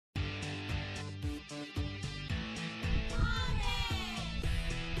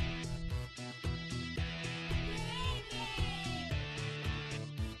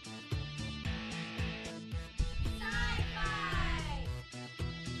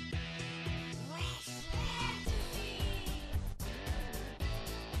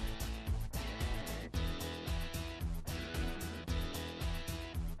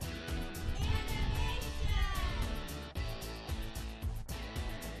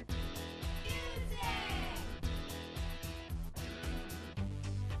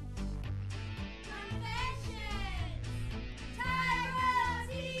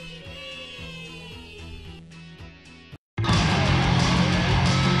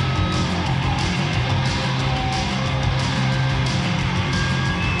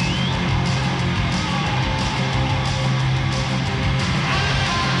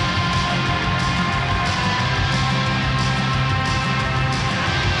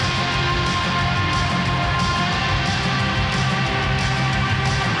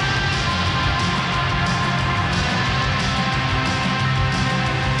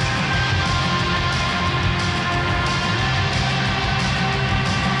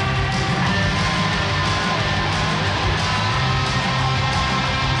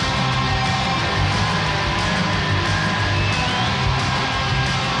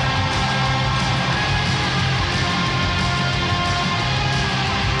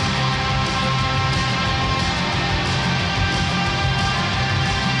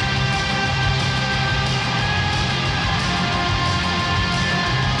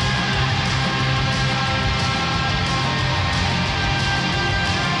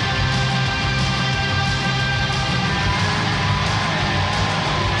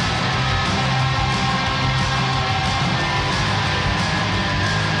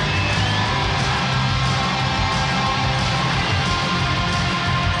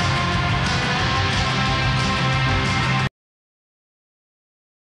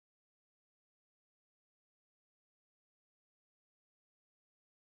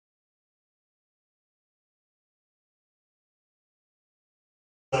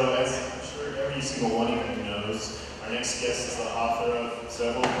every single one of you knows, our next guest is the author of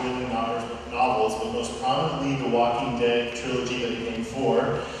several thrilling novels, but most prominently the Walking Dead trilogy that became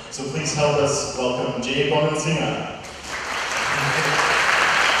 4. So please help us welcome Jay Bosansinga.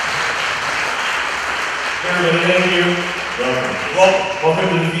 Everybody, thank you. Welcome. Welcome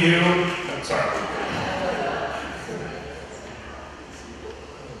to the view. I'm sorry.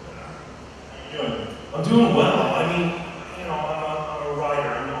 How you doing? I'm doing well. I mean, you know, I'm a writer,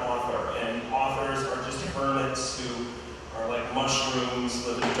 I'm an author, and authors are just hermits who are like mushrooms,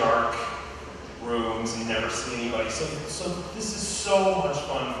 live in dark rooms and never see anybody. So this is so much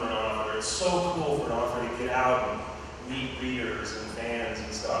fun for an author. It's so cool for an author to get out and meet readers and fans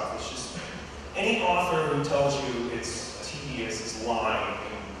and stuff. It's just, any author who tells you it's tedious is lying.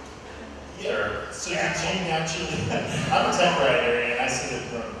 Yeah. So did you naturally, I'm a tech writer and I sit in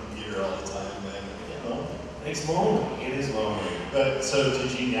front of a computer all the time and you know, It's lonely. It is lonely. But so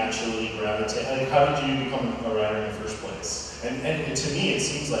did you naturally gravitate, like how did you become a writer in the first place? And to me it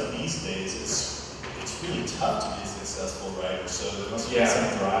seems like these days it's really tough to be a successful writer, so there must be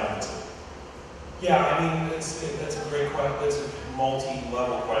some drive to. Yeah, I mean, that's a great question. That's a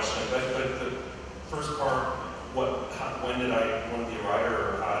multi-level question. But the first part, when did I want to be a writer,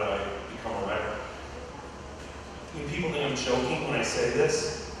 or how did I become a writer? I mean, people think I'm joking when I say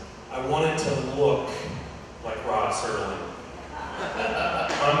this. I wanted to look like Rod Serling.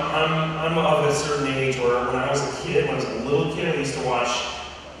 I'm of a certain age where when I was a little kid, I used to watch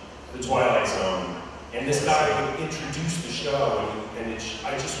The Twilight Zone. And this guy would introduce the show, and he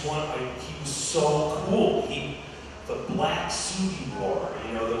was so cool. The black suit he wore,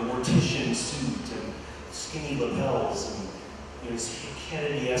 you know, the mortician suit and skinny lapels, and you know, his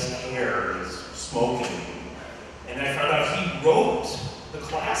Kennedy-esque hair, and his smoking. And I found out he wrote the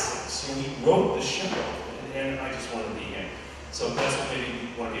classics, and he wrote the show, and I just wanted to be him. So that's what made me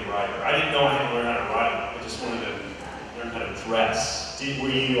want to be a writer. I didn't know I had to learn how to write. I just wanted to learn how to dress. Were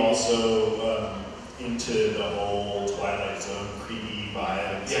you also into the whole Twilight Zone creepy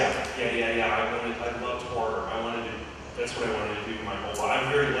vibes? Yeah. I loved horror. That's what I wanted to do my whole life. I'm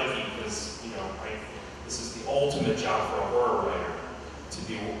very lucky because, you know, this is the ultimate job for a horror writer, to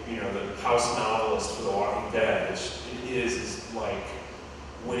be, you know, the house novelist for The Walking Dead. It is like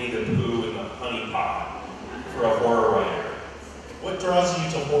Winnie the Pooh in the honey pot for a horror writer. What draws you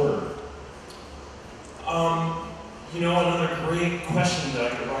to horror? You know, another great question that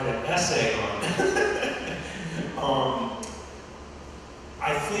I could write an essay on.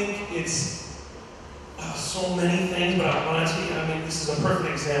 I think it's so many things, but honestly, I mean, this is a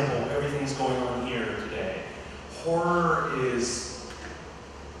perfect example of everything's going on here today. Horror is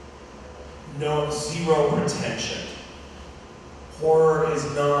zero pretension. Horror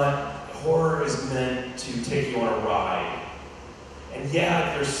is meant to take you on a ride. And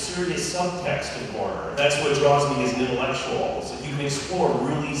yeah, there's serious subtext in horror. That's what draws me as an intellectual. So you can explore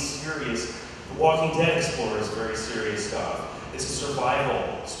really serious. The Walking Dead explores very serious stuff. It's a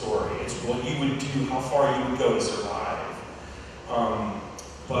survival story. It's what you would do, how far you would go to survive.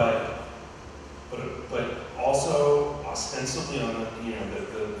 But also ostensibly on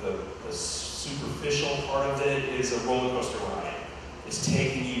the superficial part of it is a roller coaster ride. It's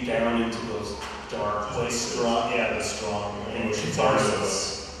taking you down into those dark places. The strong and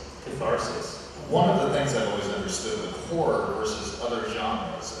catharsis. One of the things I've always understood with horror versus other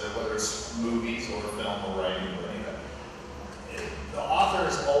genres, whether it's movies or film or writing or anything, the author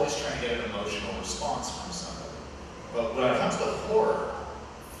is always trying to get an emotional response from somebody. But when it comes to horror,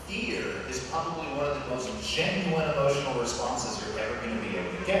 fear is probably one of the most genuine emotional responses you're ever going to be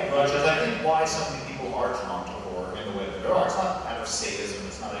able to get. Which is, I think, why so many people are drawn to horror in the way that they are. It's not out of sadism,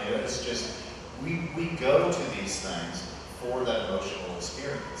 it's not any of it, it's just we go to these things for that emotional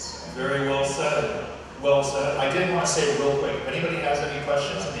experience. Very well said. Well said. I did want to say real quick, if anybody has any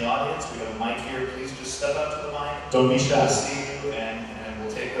questions in the audience, we have a mic here, please just step up to the mic. Don't be shy. We'll see you and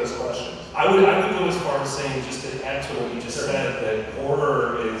we'll take those questions. I would go as far as saying, just to add to what you just said, that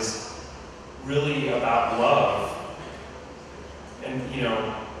horror is really about love. And you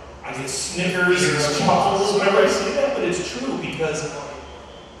know, I get snickers and chuckles whenever I say that, but it's true because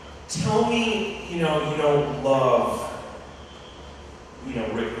tell me, you don't love,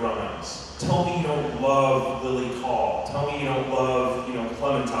 Rick Grimes. Tell me you don't love Lily Call. Tell me you don't love,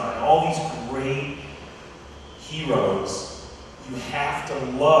 Clementine. All these great heroes you have to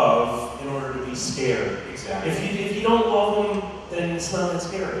love in order to be scared. Exactly. If you don't love them, then it's not that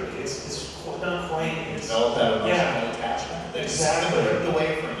scary. It's not quite. Develop that emotional attachment. Exactly. Ripped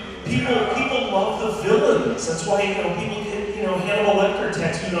away from you. People love the villains. That's why people get Hannibal Lecter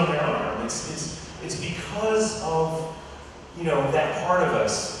tattooed on their arm. It's because of you know, that part of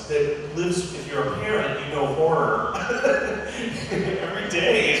us that lives, if you're a parent, you know horror. Every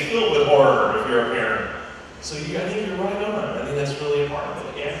day is filled with horror if you're a parent. So I think you're right on. I think that's really a part of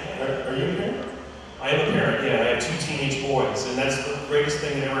it. Yeah. Are you a parent? I am a parent, yeah. I have 2 teenage boys, and that's the greatest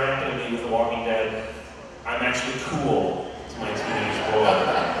thing that ever happened to me with The Walking Dead. I'm actually cool to my teenage boy.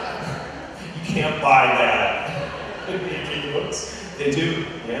 You can't buy that. They read the books? They do.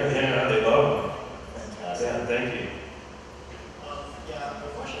 Yeah, they love them. Fantastic. Yeah, thank you. Yeah, the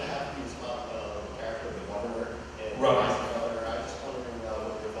question I have for you is about the character of the governor. And Right. as the governor, I was just wondering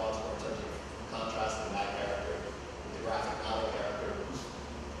what your thoughts were in terms of contrasting that character with the graphic novel character, who's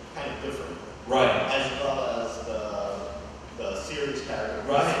kind of different. Right. As well as the series character, who's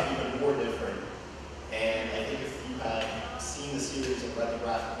Right. even more different. And I think if you had seen the series and read the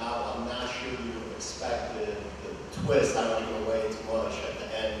graphic novel, I'm not sure you would have expected the twist. I don't want to give away too much at the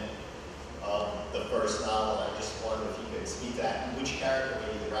end of the first novel. I just wondered if you could speak to that. Which character,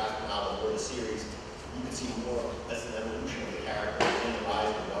 maybe the graphic novel or the series, you could see more as an evolution of the character in the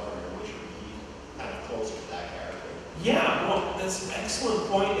Rise of the Governor, which would be kind of closer to that character. Yeah, well, that's an excellent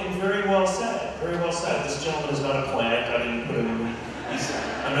point and very well said. Very well said. This gentleman is not a plant. I didn't put him in.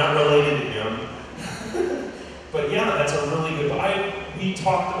 I'm not related to him. But yeah, that's a really good. We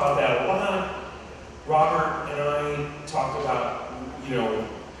talked about that a lot. Robert and I talked about, you know,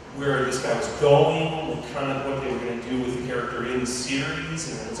 where this guy was going, kind of what they were going to do with the character in the series,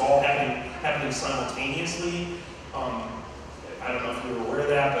 and it's all happening simultaneously. I don't know if you were aware of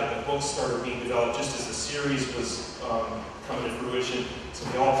that, but the books started being developed just as the series was coming to fruition, so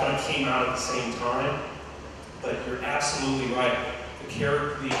they all kind of came out at the same time. But you're absolutely right. The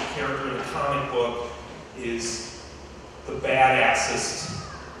character in the comic book is the badassest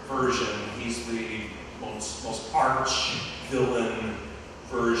version. He's the most arch villain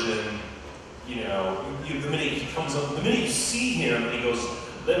version. You know, the minute he comes up, the minute you see him and he goes,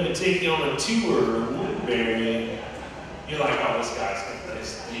 "Let me take you on a tour of Woodbury," you're like, "Oh, this guy's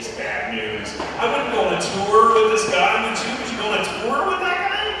he's bad news." I wouldn't go on a tour with this guy, would you? Would you go on a tour with that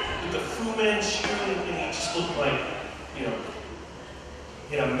guy? With the Fu Manchu, and he just looked like, you know,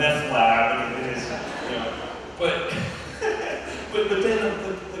 in a meth lab, and his, you know. But then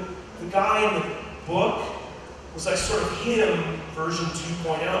the guy in the book was like sort of him, version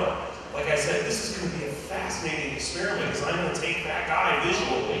 2.0. Like I said, this is going to be a fascinating experiment because I'm going to take that guy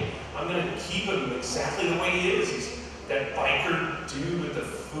visually. I'm going to keep him exactly the way he is. He's that biker dude with the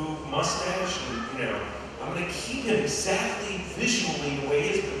faux mustache, and, you know, I'm going to keep him exactly visually the way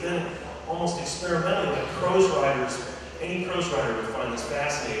he is, but then almost experimentally, like prose writers, any prose writer would find this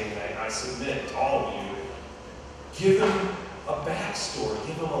fascinating. I submit to all of you. Give him a backstory,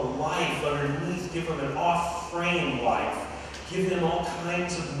 give him a life underneath, give him an off-frame life, give him all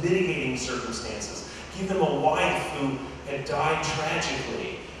kinds of mitigating circumstances, give him a wife who had died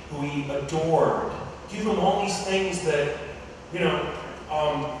tragically, who he adored. Give him all these things that, you know,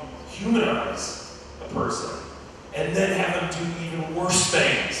 humanize a person, and then have him do even worse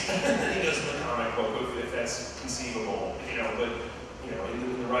things than he does in the comic book, if that's conceivable, you know. But, you know,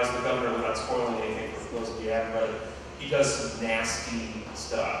 in the Rise of the Governor, without spoiling anything for those of you who haven't read it, he does some nasty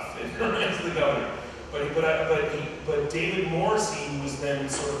stuff in Rise of the Governor. But David Morrissey, who was then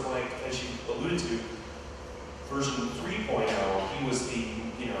sort of like, as you alluded to, version 3.0, he was the,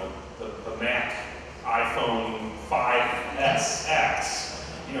 you know, the Mac iPhone 5S X.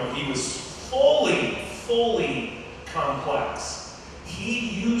 You know, he was fully complex. He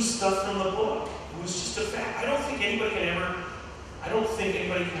used stuff from the book. It was just a fact. I don't think anybody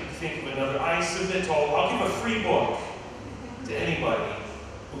can think of another. I submit to all, I'll give a free book to anybody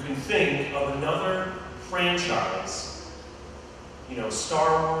who can think of another franchise, you know,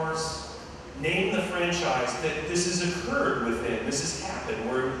 Star Wars, name the franchise that this has occurred within, this has happened,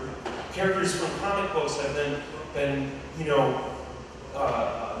 where characters from comic books have been you know,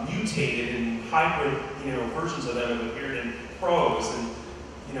 mutated and hybrid, you know, versions of them have appeared in prose and,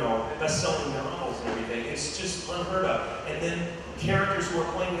 you know, best-selling novels and everything. It's just unheard of. And then characters who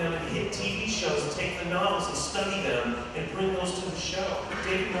are playing them in hit TV shows take the novels and study them and bring those to the show.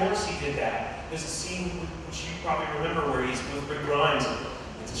 David Morrissey did that. There's a scene which you probably remember where he's with Rick Grimes.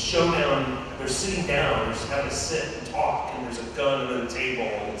 It's a showdown. They're sitting down. They're just having to sit and talk, and there's a gun under the table,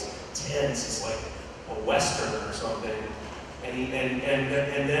 and it's tense. It's like a Western or something. And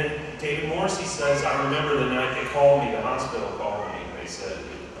then David Morrissey says, "I remember the night they called me, the hospital called me, and they said,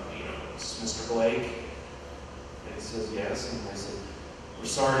 you know, it's Mr. Blake." And he says, "Yes." And they said, "We're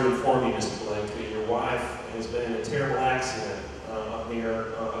sorry to inform you, Mr. Blake, that your wife has been in a terrible accident up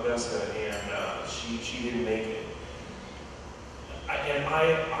near Augusta, and she didn't make it."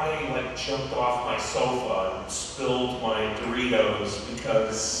 I like jumped off my sofa and spilled my Doritos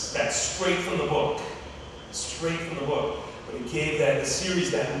because that's straight from the book. Straight from the book. But it gave the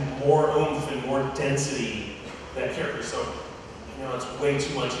series that more oomph and more density, that character. So, you know, it's way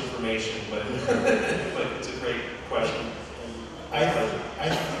too much information, but, but it's a great question. I think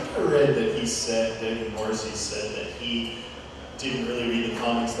I read that he said, David Morrissey said that he didn't really read the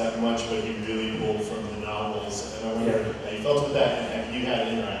comics that much, but he really pulled from the novels. And I wonder how you felt with that, and have you had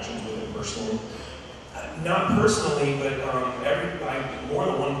interactions with him personally? Not personally, but more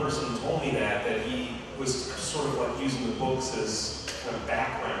than one person told me that he was sort of like using the books as kind of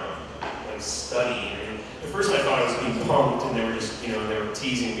background, like study. And at first I thought I was being punked, and they were just, you know, they were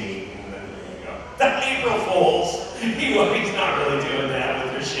teasing me. And then you go, "The April Fools! He's not really doing that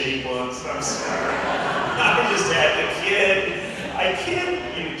with their shitty books. I'm sorry. I just had the kid. I kid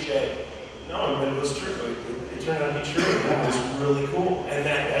you, Jay." No, but it was true. It turned out to be true. That was really cool. And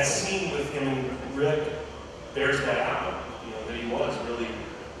that scene with him and Rick bears that out. You know, that he was really,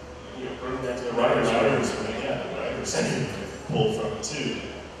 you know, bringing that to the writers' room. Yeah, the writers pulled from it too.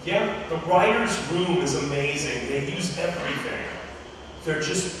 Yeah, the writers' room is amazing. They use everything. They're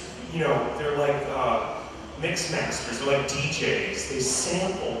just, you know, they're like mix masters. They're like DJs. They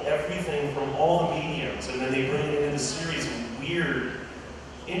sample everything from all the mediums, and then they bring it into the series in weird,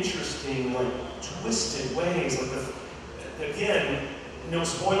 interesting, like twisted ways. Like again, no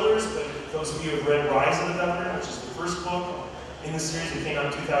spoilers, but those of you who have read Rise of the Governor, which is the first book in the series that came out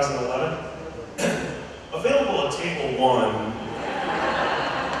in 2011, available at Table 1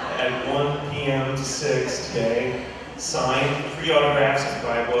 at 1 p.m. to 6 today. Signed, free autographs if you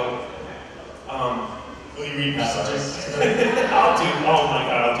buy a book. Will you read passages? I'll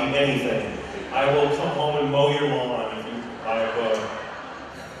do anything. I will come home and mow your lawn if you buy a book.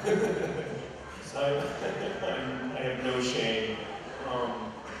 I have no shame.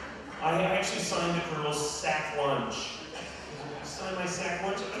 I actually signed a girl's sack lunch. I signed my sack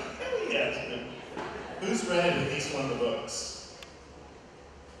lunch. Hell yes. Who's read at least one of the books?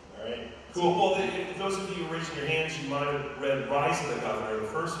 All right. Cool. Well, if those of you who raised your hands, you might have read Rise of the Governor, the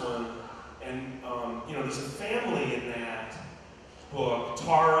first one. And, you know, there's a family in that book.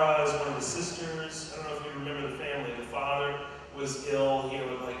 Tara is one of the sisters. I don't know if you remember the family. The father was ill, you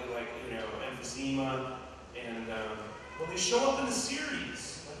know, like you know, emphysema. And, well, they show up in the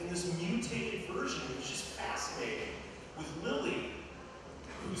series, like in this mutated version, which is just fascinating. With Lily,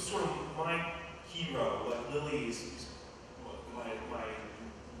 who's sort of my hero. Like, Lily is my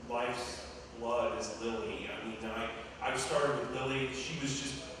life's blood is Lily. I mean, I started with Lily. She was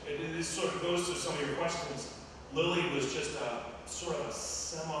just, this sort of goes to some of your questions. Lily was just a sort of a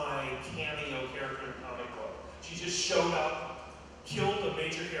semi-cameo character in the comic book. She just showed up, killed a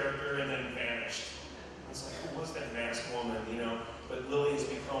major character, and then vanished. I was like, who was that masked woman, you know? But Lily has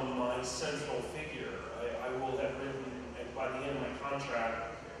become my central figure. I will have written, by the end of my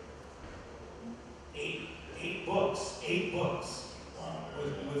contract, eight books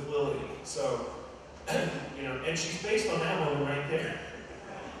with Lily. So, you know, and she's based on that woman right there.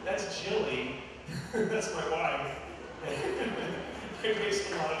 That's Jilly. That's my wife. I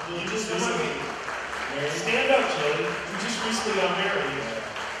based a lot of Jilly. Just recently, stand up, Jilly. We just recently got married.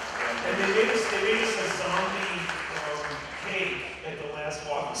 And they made us a zombie cake at the last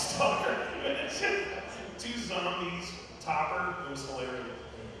walk of Stalker. 2 zombies, topper. It was hilarious.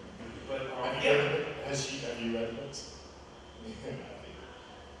 But have you read books?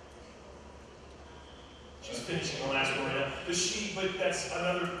 She's finishing the last one right now. But that's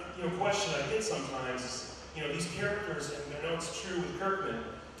another, you know, question I get sometimes is, you know, these characters, and I know it's true with Kirkman,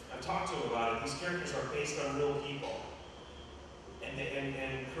 I've talked to him about it, these characters are based on real people. And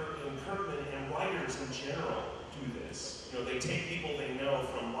Kirkman and writers in general do this. You know, they take people they know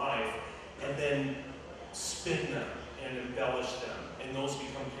from life and then spin them and embellish them, and those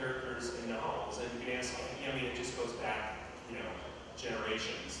become characters in novels. And you can ask, you know, I mean, it just goes back, you know,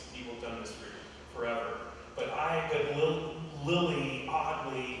 generations. People have done this forever. But Lily,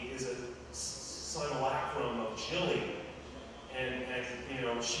 oddly, is a simulacrum of Jilly. And you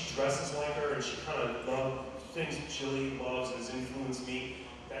know, she dresses like her, and she kind of loves things that Jilly loves and has influenced me.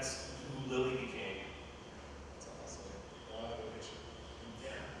 That's who Lily became. That's awesome. I'll have a picture.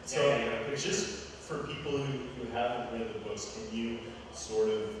 So, just for people who haven't read the books, can you sort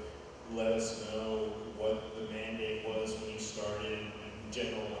of let us know what the mandate was when you started, and in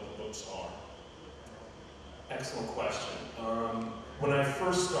general what the books are? Excellent question. When I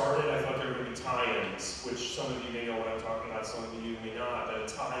first started, I thought there were going to be tie-ins, which some of you may know what I'm talking about, some of you may not. But a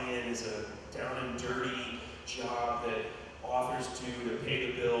tie-in is a down and dirty job that authors do to pay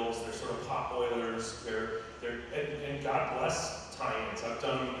the bills. They're sort of pot boilers. And God bless tie-ins I've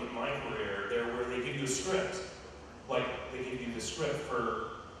done in my career, they're where they give you a script. Like, they give you the script for,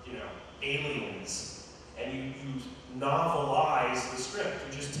 you know, Aliens, and you novelize the script.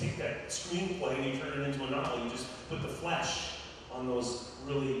 You just take that screenplay and you turn it into a novel. You just put the flesh on those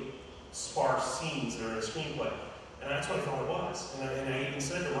really sparse scenes that are in a screenplay. And that's what I thought it was. And I even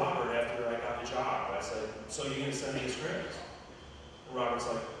said to Robert after I got the job, I said, so you're going to send me a script? And Robert's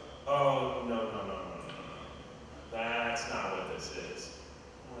like, oh, no. That's not what this is.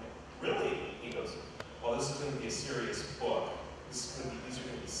 I'm like, really? He goes, oh, this is going to be a serious book. These are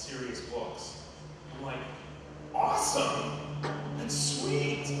going to be serious books. I'm like, awesome! That's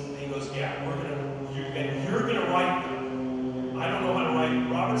sweet! And he goes, yeah, you're going to write them. I don't know how to write,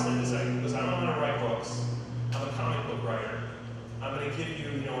 Robert said this, because I don't know how to write books. I'm a comic book writer. I'm going to give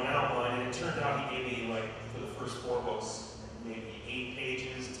you, you know, an outline, and it turned out he gave me, like, for the first 4 books, maybe 8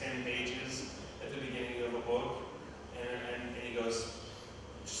 pages, 10 pages at the beginning of a book. And he goes,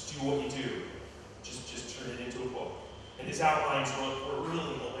 just do what you do. Just turn it into a book. And his outlines were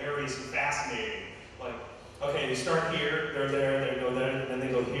really hilarious and fascinating. Like, okay, they start here, they're there, they go there, and then they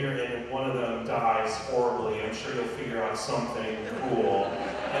go here, and one of them dies horribly. I'm sure you'll figure out something cool.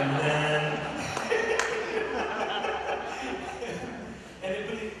 And then...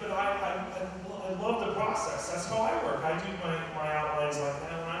 but I love the process. That's how I work. I do my outlines like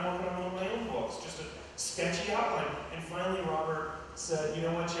that when I'm working on one of my own books. Just a sketchy outline. And finally, Robert said, you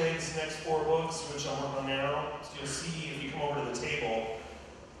know what, Jay, these next 4 books, which I'm working on now, you'll see if you come over to the table,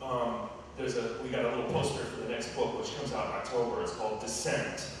 we got a little poster for the next book, which comes out in October. It's called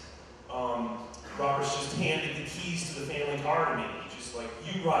Descent. Robert's just handed the keys to the family car to me. He's just like,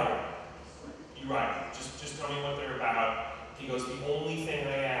 you write them. You write them. Just tell me what they're about. He goes, the only thing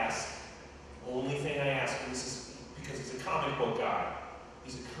I ask, and this is because he's a comic book guy.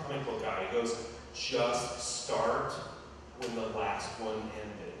 He's a comic book guy. He goes, just start when the last one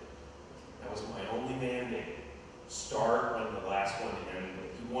ended. That was my only mandate. Start when the last one ended.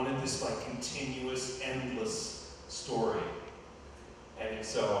 He wanted this like continuous, endless story. And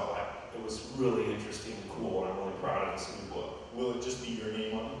so it was really interesting and cool, and I'm really proud of this new book. Will it just be your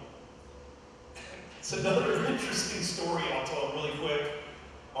name on it? It's another interesting story, I'll tell it really quick.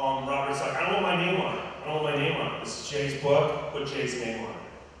 Robert's like, I don't want my name on it. This is Jay's book, put Jay's name on it.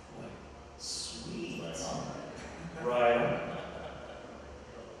 I'm like, sweet. Right.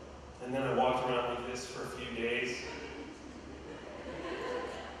 And then I walked around like this for a few days.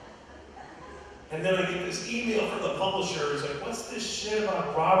 And then I get this email from the publisher. It's like, what's this shit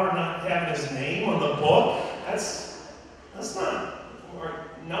about Robert not having his name on the book? That's not,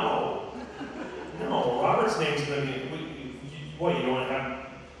 no, Robert's name's gonna be, what, you don't want to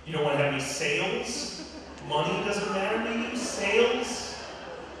have any sales? Money doesn't matter to you? Sales?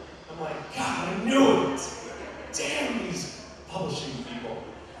 I'm like, God, I knew it! Damn these publishing people.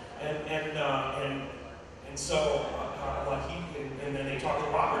 And so, and then they talk to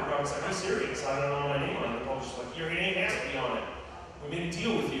Robert. Robert's like, I'm serious, I don't know my name on it. The publisher's like, your name has to be on it. We made a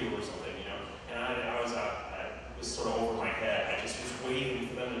deal with you or something, you know? And I was sort of over my head. I just was waiting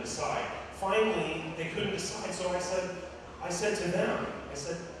for them to decide. Finally, they couldn't decide, so I said to them,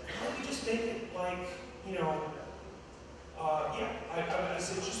 why don't we just make it like, you know, I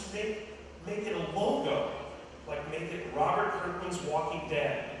said, just make it a logo. Like, make it Robert Kirkman's Walking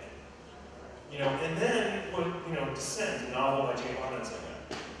Dead. You know, and then put, you know, Descent, a novel by Jay Bosansinga.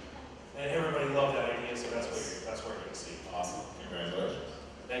 And everybody loved that idea, so that's what you're going to see. Awesome. Congratulations.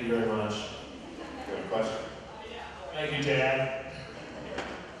 Thank you very much. Good question. Thank you, Dad.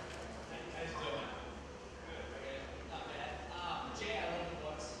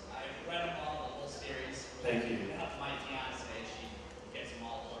 Thank you. My fiance, she gets them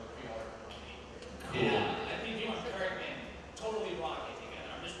all for pre-order from me. Cool. Yeah, I think you and Kirkman totally rock it together.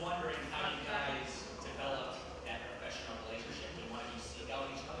 I'm just wondering how you guys developed that professional relationship. Did one of you seek out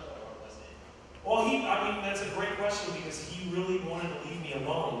each other, or was it? Well, that's a great question because he really wanted to leave me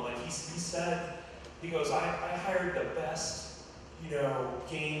alone. Like he said, he goes, I hired the best, you know,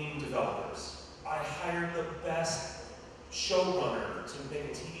 game developers. I hired the best showrunner to make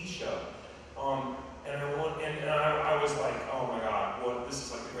a TV show. And I was like, oh my God, this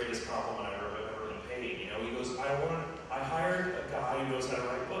is like the greatest compliment I've ever been paid. You know, he goes, I hired a guy who knows how to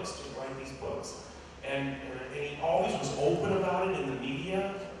write books to write these books. And he always was open about it in the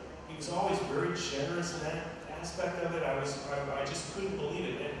media. He was always very generous in that aspect of it. I just couldn't believe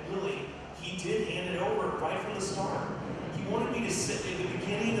it. And really, he did hand it over right from the start. He wanted me to sit, in the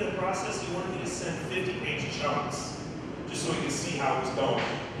beginning of the process, he wanted me to send 50-page chunks, just so he could see how it was going,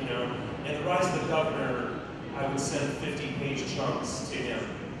 you know. And The Rise of the Governor, I would send 50-page chunks to him.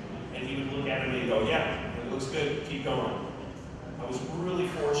 And he would look at it and he'd go, yeah, it looks good, keep going. I was really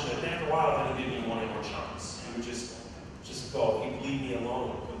fortunate. And after a while, then he didn't even want any more chunks. He would just go. He'd leave me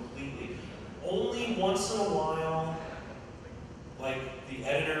alone completely. Only once in a while, like the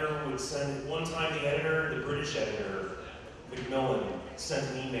editor would send, one time the editor, the British editor, Macmillan, sent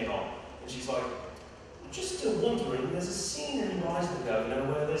an email, and she's like, I'm just still wondering, there's a scene in Rise of the Governor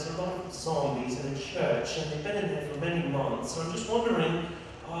where there's a lot of zombies in a church, and they've been in there for many months, so I'm just wondering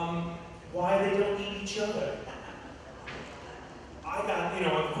why they don't eat each other. I got,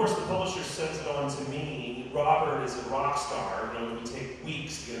 of course the publisher sends it on to me. Robert is a rock star, it would take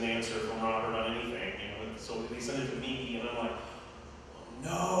weeks to get an answer from Robert on anything, so they send it to me, and I'm like,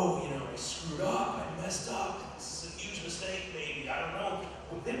 oh no, I screwed up, I messed up, this is a huge mistake, maybe, I don't know.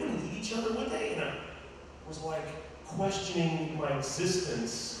 They wouldn't eat each other, would they? I was like questioning my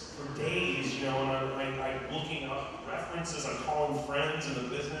existence for days, and I'm looking up references, I'm calling friends in the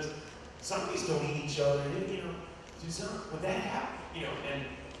business. Zombies don't eat each other, would that happen?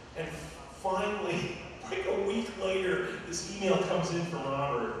 And finally, like a week later, this email comes in from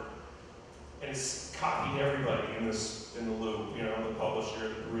Robert, and it's copied everybody in the loop, the publisher,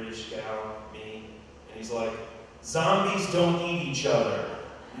 the British gal, me, and he's like, zombies don't eat each other.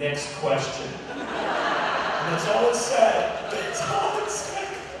 Next question. And that's all it said. That's all it said.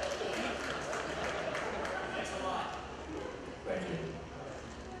 Thanks a lot. Thank you.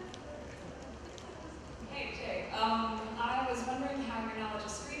 Hey, Jay. I was wondering how your knowledge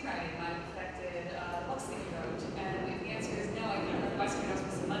of screenwriting might have affected the books that you wrote. And if the answer is no, I can request you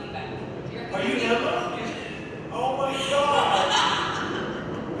for some money back. Are you Emma? Oh my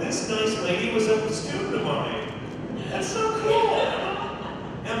God! This nice lady was a student of mine. That's so cool.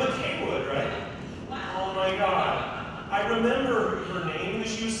 Emma Kaywood, right? Wow. Oh my God. I remember her name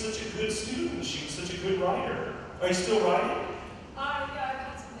because she was such a good student. She was such a good writer. Are you still writing? Yeah, I've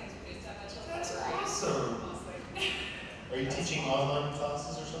had some things produced. That's awesome. Mostly. Are you teaching online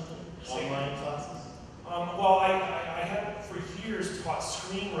classes or something? Online classes? Well, I have for years taught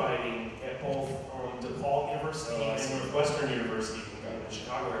screenwriting at both DePaul University and Northwestern University in the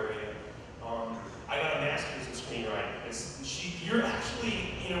Chicago area. I got a master's in screenwriting. You're actually,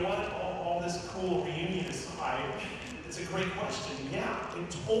 all this cool reunion aside, it's a great question. Yeah, it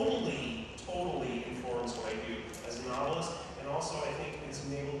totally informs what I do as a novelist, and also I think it's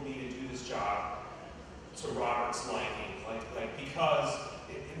enabled me to do this job to Robert's liking. Because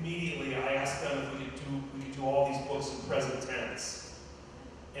immediately I asked them if we could do all these books in present tense.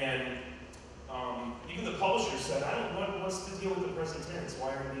 And even the publisher said, what's the deal with the present tense?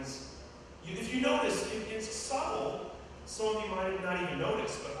 Why are these? If you notice, it's subtle. Some of you might not even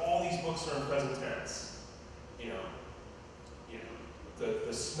notice, but all these books are in present tense.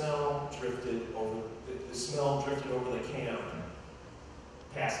 The smell drifted over. The smell drifted over the camp.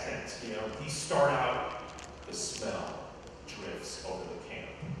 Past tense. These start out. The smell drifts over the camp.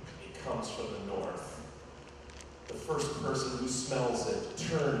 It comes from the north. The first person who smells it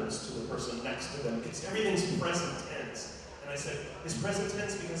turns to the person next to them. Everything's present tense. And I said, it's present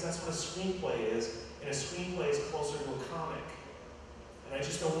tense because that's what a screenplay is, and a screenplay is closer to a comic. And I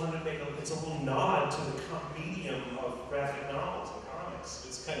just don't want to it's a little nod to the medium of graphic novels and comics.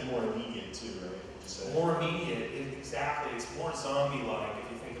 It's kind of more immediate too, right? More immediate, exactly. It's more zombie-like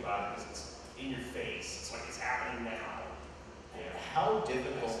if you think about it, because it's in your face. It's like it's happening now. Yeah. How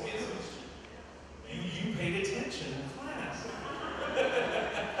difficult is it? You paid attention in class.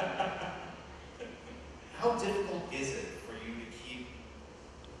 How difficult is it for you to keep?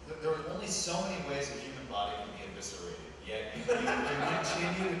 There are only so many ways the human body can be eviscerated, yet you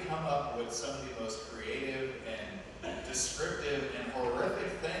continue to come up with some of the most creative and descriptive and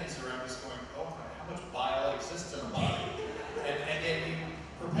horrific things around just going, oh my, how much bile exists in a body? And yet you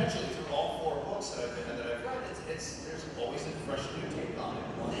perpetually, through all 4 books that I've read, there's always a fresh new take on it.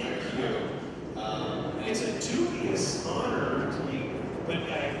 One way or two. It's a dubious honor to me, but I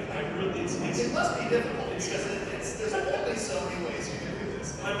really, it must be difficult because there's only so many ways you can do this.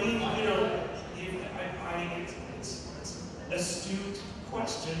 I mean, it's an astute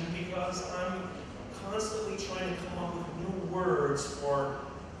question because I'm constantly trying to come up with new words for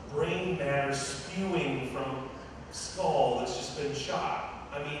brain matter spewing from skull that's just been shot.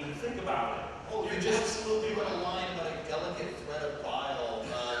 I mean, think about it. Oh, you just absolutely wrote a line about a delicate thread of bile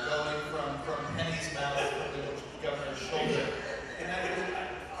going from Penny's mouth to the governor's shoulder. And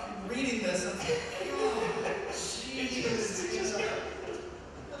I'm reading this and I'm like, oh, Jesus.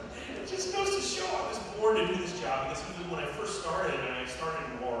 It just goes to show I was born to do this job because even when I first started, and I started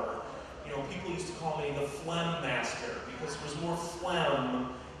in horror, people used to call me the phlegm master because there was more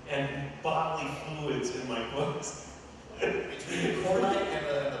phlegm and bodily fluids in my books. Between the cordite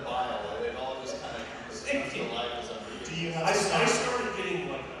and the bile, it all just kind of comes to life as Do you have I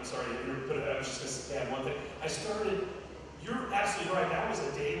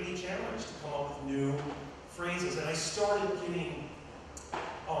writers to come up with new phrases. And I started getting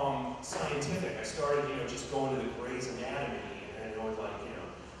scientific. I started, just going to the Gray's Anatomy, and I was like,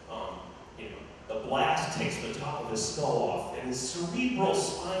 the blast takes the top of his skull off, and his cerebral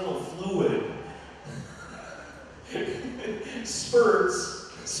spinal fluid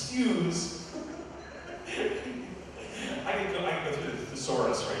spurts, spews. I can go through the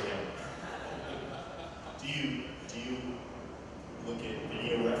thesaurus right now. Do you look at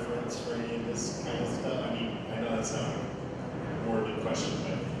video reference for any of this kind of stuff? I mean, I know that's not a morbid question,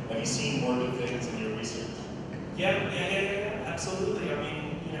 but have you seen morbid things in your research? Yeah, absolutely. I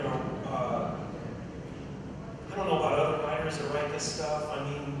mean, I don't know about other writers that write this stuff. I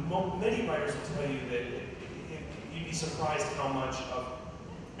mean, many writers will tell you that you'd be surprised how much of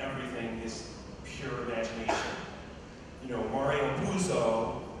everything is pure imagination. Mario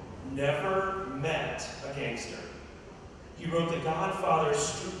Puzo never met a gangster. He wrote The Godfather.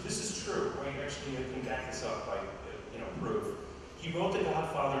 This is true. Actually, I can back this up by proof. He wrote The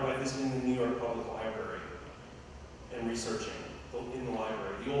Godfather by visiting the New York Public Library and researching in the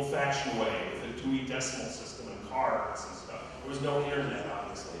library, the old-fashioned way, with a Dewey Decimal System and cards and stuff. There was no internet,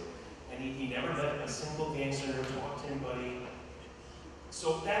 obviously. And he never met a single gangster, never talked to anybody.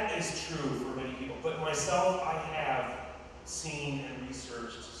 So that is true for many people. But myself, I have seen and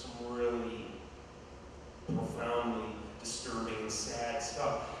researched some really profoundly disturbing, sad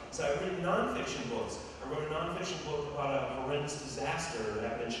stuff. So I've written nonfiction books. I wrote a nonfiction book about a horrendous disaster that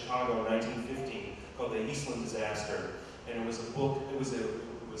happened in Chicago in 1915 called the Eastland Disaster. And it was a book, it was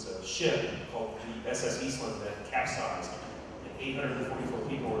a ship called the SS Eastland that capsized, and 844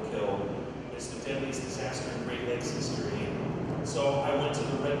 people were killed. It's the deadliest disaster in Great Lakes history. So I went to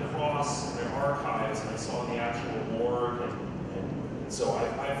the Red Cross and their archives, and I saw the actual morgue, and so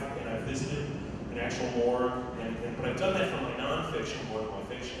I visited an actual morgue, but I've done that for my nonfiction more than my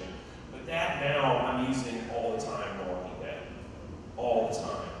fiction. But that now I'm using all the time in The Walking Dead, all the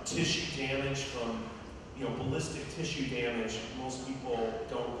time. Tissue damage from ballistic tissue damage. Most people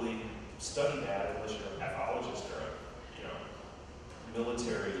don't really study that unless you're a pathologist or a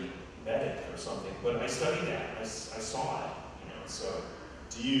military medic or something. But I studied that. I saw it. So.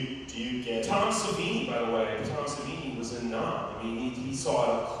 Do you get Tom Savini, by the way? Tom Savini was in Nam. I mean, he saw it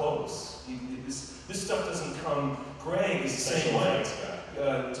up close. This stuff doesn't come. Greg is the same way.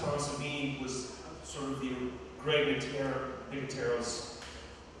 Tom Savini was sort of the Greg Nicotero's.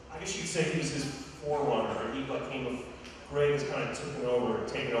 I guess you could say he was his forerunner. He Greg has kind of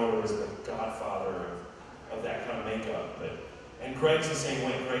taken over as the godfather of that kind of makeup. And Greg's the same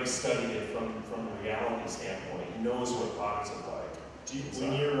way. Greg studied it from a reality standpoint. He knows what bodies look like.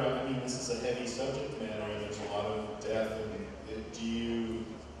 When you're, I mean, this is a heavy subject matter, and there's a lot of death. And do you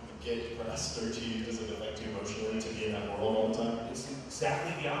get depressed, or does it affect you emotionally to be in that world all the time? It's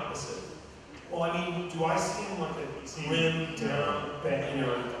exactly the opposite. Well, I mean, do I seem like a grim, down,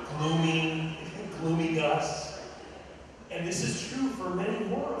 gloomy Gus? And this is true for many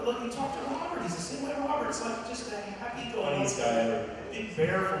more. Look, you talk to Robert, he's the same way Robert. It's like just a happy-going guy. Big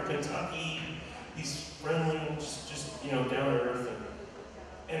bear from Kentucky. He's friendly and just down to earth.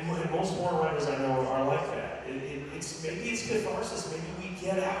 And most horror writers I know are like that. Maybe it's catharsis. Maybe we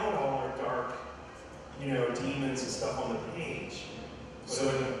get out all our dark, demons and stuff on the page. So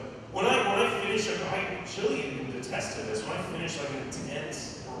when I finish Chili can attest to this. When I finish like an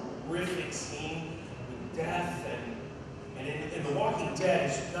intense, horrific scene with death and in The Walking Dead,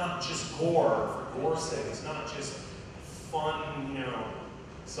 it's not just gore for gore's sake. It's not just fun,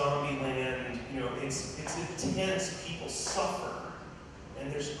 zombie land. It's intense. People suffer.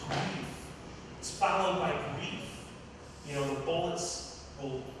 And there's grief. It's followed by grief. The bullets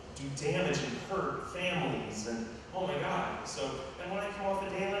will do damage and hurt families, and oh my God. So, and when I come off a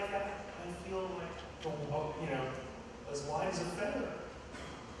day like that, I feel like, as light as a feather.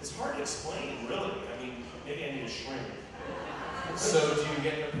 It's hard to explain, really. I mean, maybe I need a shrink. So, do you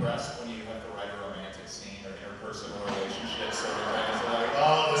get depressed when you have to write a romantic scene or interpersonal relationships? So it's like,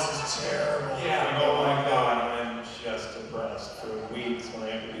 oh, this is terrible. Yeah. Oh my God. I'm just depressed for weeks when I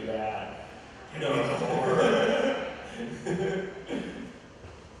have to do that. The horror.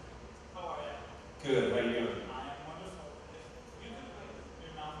 How are you? Good. How you doing? I am wonderful. If you could put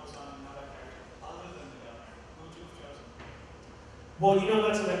your novels on another character other than the governor, who would you have chosen? Well,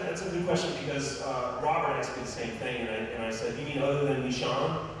 that's a good question because Robert asked me the same thing, and I said, you mean other than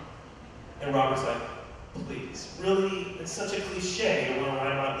Michonne? And Robert's like, please, really? It's such a cliche to want to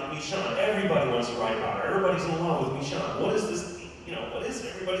write about Michonne. Everybody wants to write about her. Everybody's in love with Michonne. What is this? What is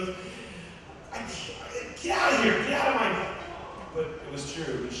it? Everybody's, get out of here, get out of my... But it was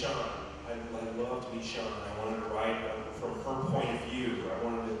true, Michonne. I loved Michonne. I wanted to write from her point of view. I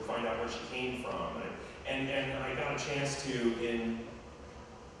wanted to find out where where she came from. And I got a chance to, in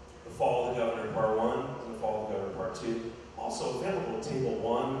The Fall of the Governor Part 1 and The Fall of the Governor Part 2, also available at Table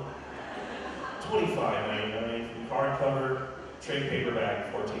 1, $25.99, hardcover, trade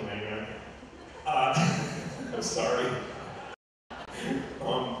paperback, $14.99. I'm sorry.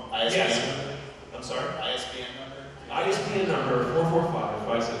 ISBN yes. number? I'm sorry? ISBN number? ISBN number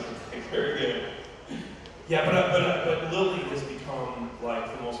 445-573. Very good. Yeah, but Lily has become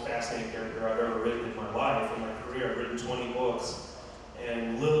like the most fascinating character I've ever written in my life, in my career. I've written 20 books,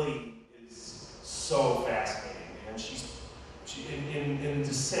 and Lily is so fascinating. And in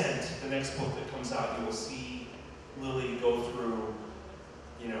Descent, the next book that comes out, you will see Lily go through,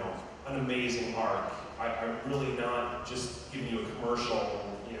 you know, an amazing arc. I'm really not just giving you a commercial,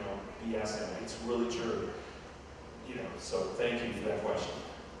 you know, BSing. It's really true. You know, so thank you for that question.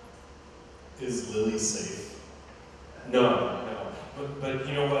 Is Lily safe? No. But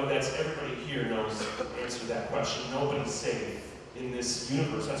you know what? That's everybody here knows the answer to that question. Nobody's safe in this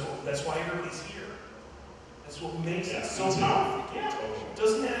universe. That's why everybody's here. That's what makes it so powerful. Yeah.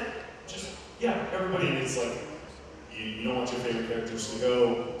 Doesn't that just everybody? I mean, it's like you don't want your favorite characters to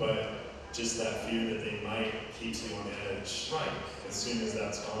go, but just that fear that they might keeps you on the edge. Right. As soon as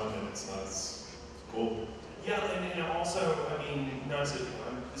that's gone, then it's not as cool. Yeah, and also, I mean,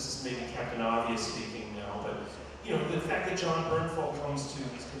 this is maybe Captain Obvious speaking now, but you know, the fact that John Bernthal comes to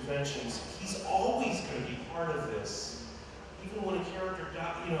these conventions, he's always going to be part of this. Even when a character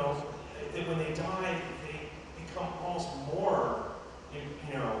dies, you know, when they die, they become almost more,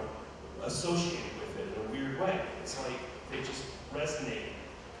 you know, associated with it in a weird way. It's like they just resonate.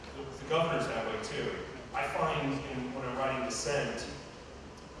 The governor's that way too. I find when I'm writing Descent,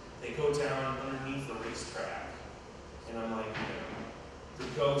 they go down underneath the racetrack, and I'm like, you know,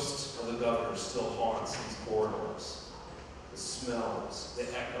 the ghost of the governor still haunts these corridors. The smells, the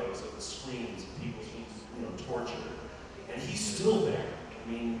echoes of the screams of people being, you know, tortured, and he's still there.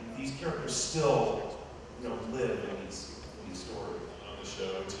 I mean, these characters still, you know, live in these stories. On the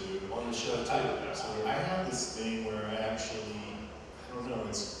show too. On the show too. Absolutely. I have this thing where I don't know,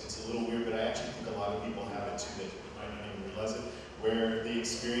 it's a little weird, but I actually think a lot of people have it too that might not even realize it. Where the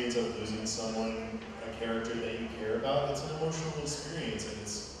experience of losing someone, a character that you care about, it's an emotional experience, and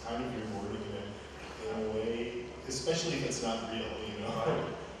it's kind of rewarding in a way, especially if it's not real, you know?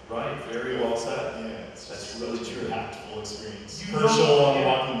 Right, very well said. Yeah, That's really such true. an impactful experience. You Herschel know, on The yeah.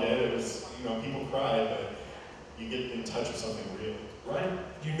 Walking Dead, it was, you know, people cry, but you get in touch with something real. Right?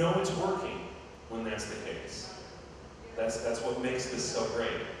 You know it's working when that's the case. That's what makes this so great.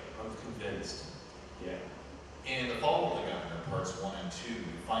 I'm convinced. Yeah. In The Fall of the Governor, parts 1 and 2, you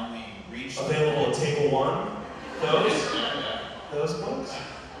finally reached Available at Table 1? Those books?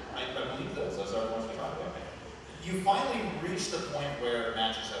 I believe those are the ones we're talking about. You finally reached the point where it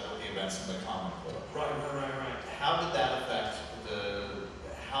matches up with the events in the comic book. Right. How did that affect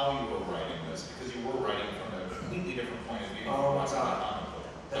how you were writing this? Because you were writing from a completely different point of view from what's in the comic book.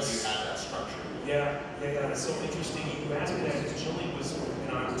 But you had that structure. Yeah, it's so interesting. You asked me that because Julie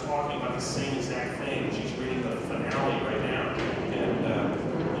and I were talking about the same exact thing. She's reading the finale right now. And,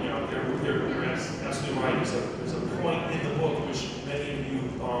 you know, you're absolutely right. There's a point in the book which many of you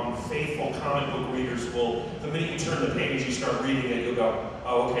faithful comic book readers will, the minute you turn the page, you start reading it, you'll go,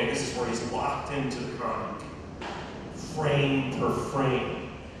 oh, okay, this is where he's locked into the comic. Frame per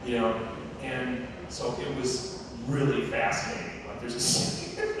frame, you know? And so it was really fascinating. Like there's a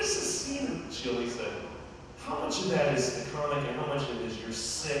scene, Julie said, how much of that is the comic and how much of it is your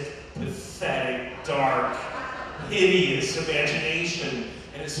sick, pathetic, dark, hideous imagination?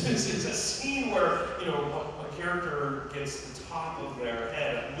 And it's a scene where, you know, a character gets the top of their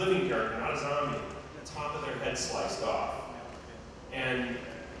head, a living character, not a zombie, the top of their head sliced off. And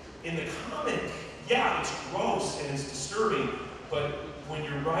in the comic, yeah, it's gross and it's disturbing, but when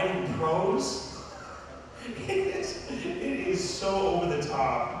you're writing prose, it is so over the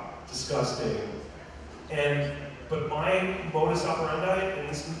top, disgusting. But my modus operandi, and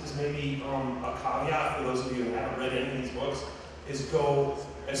this is maybe a caveat for those of you who haven't read any of these books, is go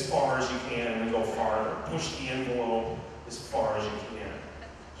as far as you can and then go farther. Push the envelope as far as you can.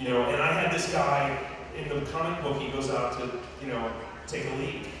 You know, and I had this guy in the comic book, he goes out to, you know, take a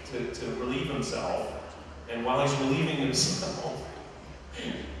leak to relieve himself. And while he's relieving himself,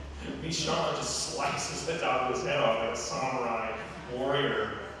 Michon just slices the top of his head off like a samurai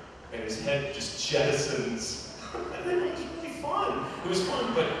warrior, and his head just jettisons. And then it was really fun. It was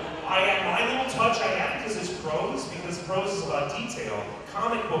fun, but my little touch I had because it's prose is about detail.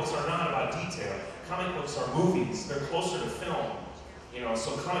 Comic books are not about detail. Comic books are movies. They're closer to film. You know,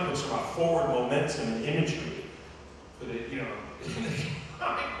 so comic books are about forward momentum and imagery. But you know, in the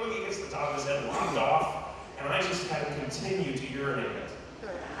comic quick he gets the top of his head lopped off, and I just had to continue to urinate it.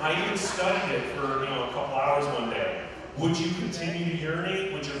 I even studied it for a couple hours one day. Would you continue to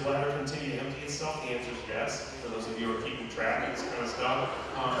urinate? Would your bladder continue to empty itself? The answer is yes, for those of you who are keeping track of this kind of stuff.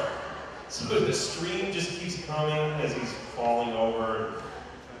 So the stream just keeps coming as he's falling over.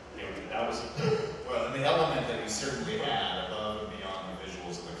 That was... Well, and the element that you certainly add above and beyond the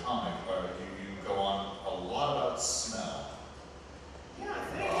visuals of the comic, you go on a lot about smell. Yeah,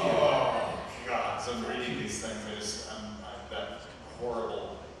 thank you. Oh, God. So I'm reading these things, that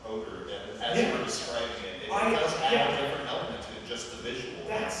horrible odor, as you were describing it, it does add a different element to just the visual.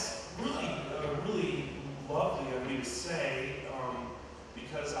 That's really lovely of you to say,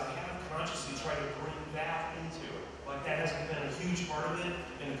 because I have consciously tried to bring that into it. Like, that hasn't been a huge part of it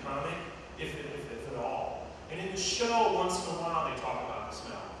in the comic, if at all. And in the show, once in a while, they talk about the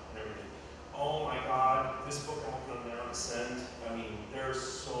smell and everything. Oh my God, this book I'll come down to send. I mean, there's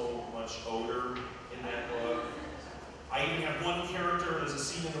so much odor in that book. I even have one character, there's a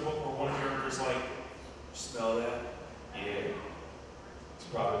scene in the book where one character's like, you smell that? Yeah. It's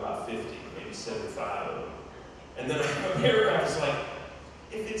probably about 50, maybe 75 of them. And then a paragraph is like,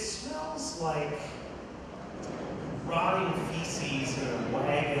 if it smells like rotting feces in a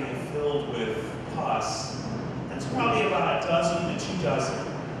wagon filled with pus, that's probably about 12 to 2 dozen.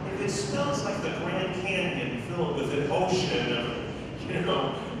 If it smells like the Grand Canyon filled with an ocean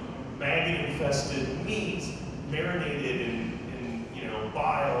of, maggot-infested meat marinated in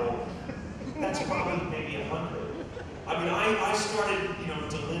bile, that's probably maybe 100. I mean, I started,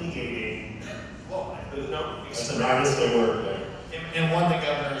 delineating. Well, that's an artist at work there. In one, the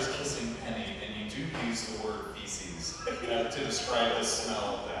governor is kissing Penny, and you do use the word feces to describe the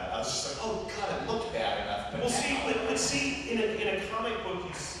smell of that. I was just like, oh God, it looked bad enough. But see, in a comic book,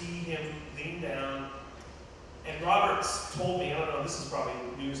 you see him lean down, and Robert's told me, I don't know, this is probably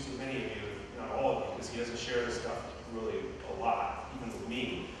news to many of you, not all of you, because he doesn't share this stuff really a lot, even with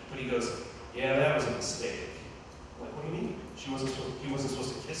me. But he goes, yeah, that was a mistake. I'm like, what do you mean? He wasn't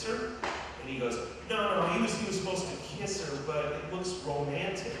supposed to kiss her? And he goes, no, he was supposed to kiss her, but it looks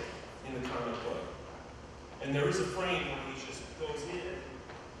romantic in the comic book. And there is a frame where he just goes in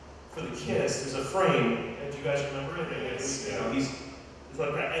for the kiss. There's a frame. Do you guys remember it? And he's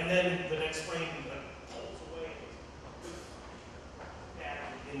like that. And then the next frame pulls away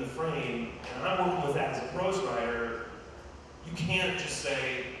in the frame. And I'm working with that as a prose writer. You can't just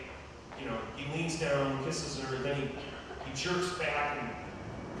say, he leans down, kisses her, and then he jerks back and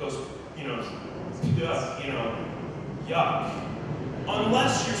goes, yuck.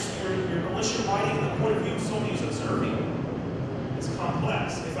 Unless you're writing in the point of view of somebody who's observing, it's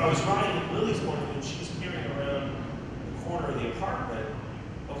complex. If I was writing in Lily's point of view and she's peering around the corner of the apartment,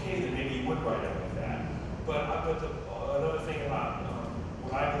 okay, then maybe you would write it like that. But another thing about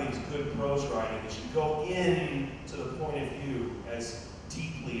what I believe is good prose writing is you go in to the point of view as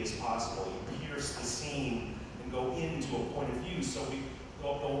deeply as possible. You pierce the scene and go into a point of view. So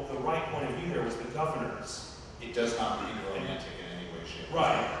the right point of view there was the governor's. It does not read romantic in any way, shape, or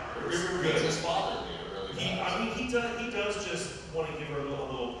right. form. It reads his father really He does just want to give her a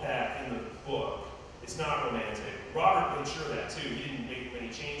little pat in the book. It's not romantic. Robert made sure of that too. He didn't make many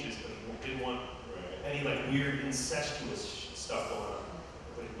changes, but he didn't want any weird incestuous stuff going on.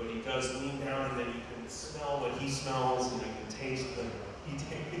 But he does lean down, and then you can smell what he smells, and you can taste what he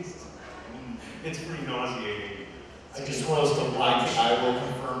tastes. It's pretty nauseating. I just want to I will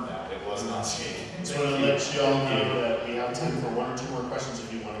confirm that. It was nauseating. I just want to let you all know that we have time for 1 or 2 more questions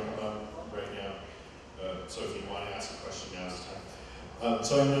if you want to come up right now. So if you want to ask a question, now is the time.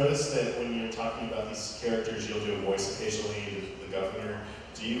 So I noticed that when you're talking about these characters, you'll do a voice occasionally, the governor.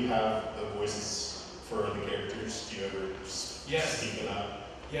 Do you have the voices for the characters? Do you ever speak it up?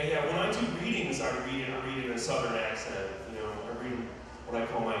 Yeah. When I do readings, I read in a southern accent. I read what I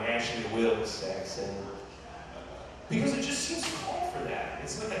call my Ashley Wilkes accent. Because it just seems to call for that.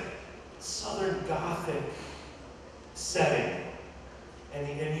 It's like a southern gothic setting. And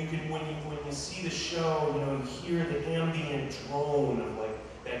you can, when you see the show, you hear the ambient drone of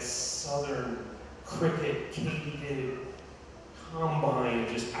that southern cricket, katy combine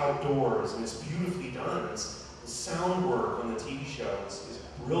just outdoors, and it's beautifully done. The sound work on the TV show is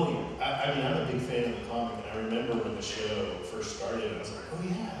brilliant. I mean, I'm a big fan of the comic, and I remember when the show first started, I was like, oh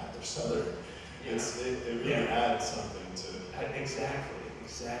yeah, they're southern. Yeah. It really adds something to it.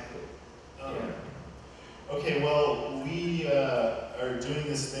 Exactly. Okay, well, we are doing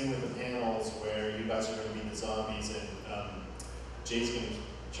this thing with the panels where you guys are going to be the zombies, and Jay's going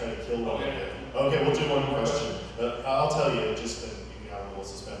to try to kill one of them. Okay, we'll do one question. I'll tell you, just that you can have a little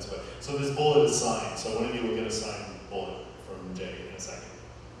suspense. So this bullet is signed, so one of you will get a signed bullet from Jay in a second.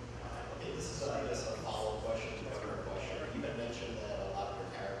 Hey, this is, I guess, a follow-up question to your question. You had mentioned that a lot of your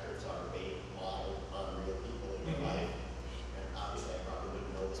characters are modeled on real people in your life. And obviously, I probably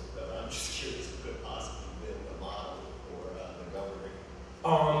wouldn't know this, but I'm just curious who could possibly been the model for the governor.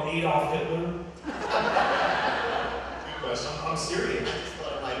 Adolf Hitler. Good question. I'm serious. I just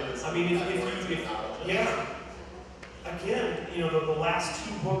thought it might have been I mean, something yeah. Again, the last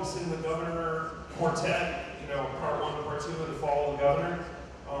 2 books in the Governor Quartet, part 1 and part 2 of The Fall of the Governor.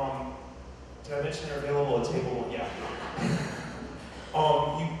 Did I mention they're available at table? Yeah.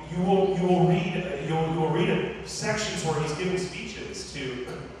 You will read sections where he's giving speeches to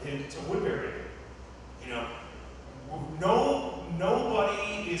Woodbury.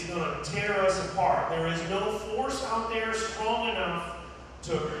 Nobody is going to tear us apart. There is no force out there strong enough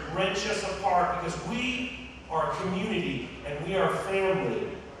to wrench us apart because we are a community and we are family.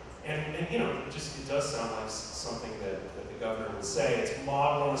 And it does sound like something that the governor would say. It's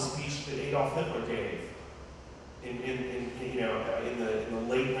modeled on a speech that Adolf Hitler gave in the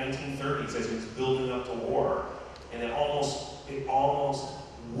late 1930s as he was building up to war, and it almost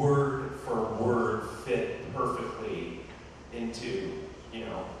word for word fit perfectly into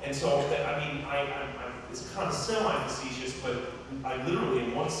And so it's kind of semi-facetious, but I literally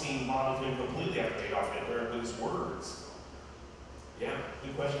in one scene modeled him completely after Adolf Hitler with his words. Yeah,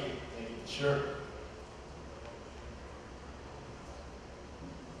 good question. Thank you. Sure.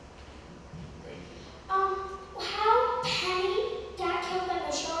 How Penny got killed by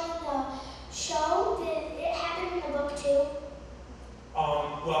Michelle in the show, did it happen in the book too?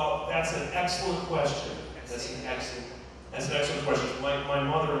 Well, that's an excellent question. That's an excellent question. My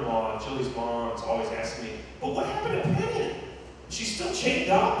mother-in-law, Jilly's mom, is always asking me, but what happened to Penny? She's still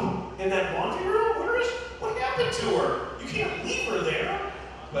chained up in that laundry room? What happened to her? You can't leave her there.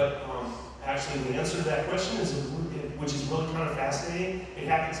 But actually, the answer to that question which is really kind of fascinating, it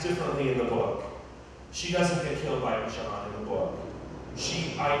happens differently in the book. She doesn't get killed by John in the book.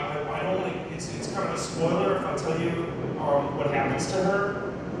 I don't want to, it's kind of a spoiler if I tell you what happens to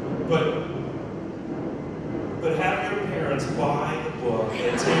her, but have your parents buy the book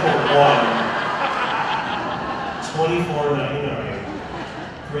at table 1,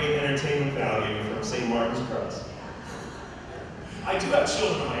 $24.99. Great entertainment value from St. Martin's Press. I do have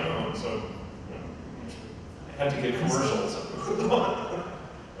children of my own, so I have to get commercials.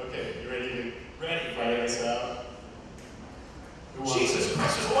 Okay, you ready to Ready. fight us out? Jesus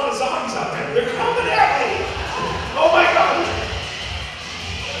Christ, there's a lot of zombies out there. They're coming at me! Oh my God!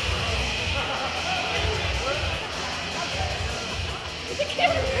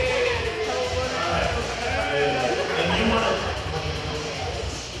 And you want to...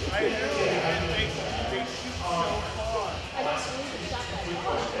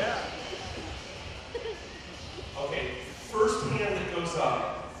 Okay, first hand that goes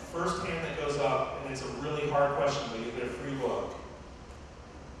up, and it's a really hard question, but you get a free book.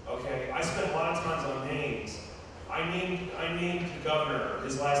 Okay, I spent a lot of times on names. I named the governor,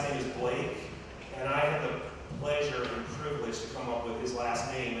 his last name is Blake, and I had the pleasure and privilege to come up with his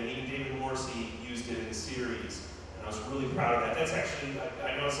last name, and even David Morrissey used it in the series, and I was really proud of that. That's actually,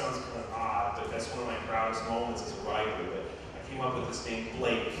 I know it sounds kind of odd, but that's one of my proudest moments as a writer, but I came up with this name,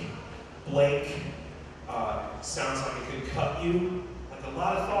 Blake. Blake sounds like it could cut you. Like a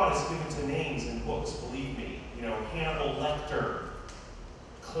lot of thought is given to names in books, believe me. Hannibal Lecter,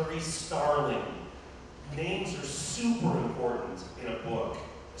 Clarice Starling. Names are super important in a book,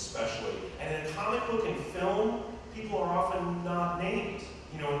 especially. And in a comic book and film, people are often not named.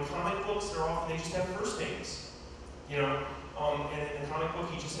 In comic books, they just have first names. And in a comic book,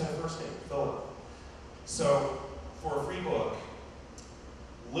 you just have a first name, Philip. So, for a free book,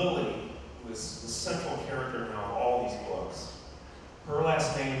 Lily, who is the central character now of all these books, her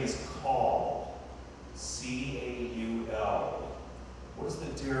last name is Caul, C-A-U-L. What is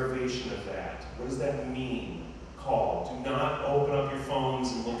the derivation of that? What does that mean? Caul. Do not open up your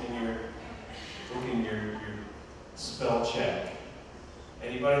phones and look in your spell check.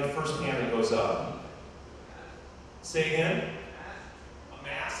 Anybody? The first hand that goes up. Say again. A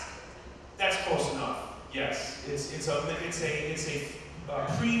mask. That's close enough. Yes. It's a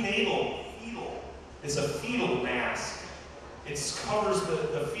prenatal fetal. It's a fetal mask. It covers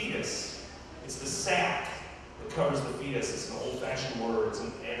the fetus. It's the sac that covers the fetus. It's an old-fashioned word. It's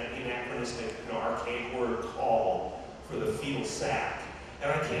an anachronistic, archaic word, caul for the fetal sac.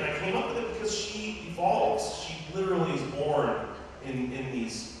 And I came up with it because she evolves. She literally is born in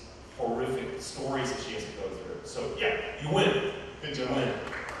these horrific stories that she has to go through. So yeah, you win. Good job. You win.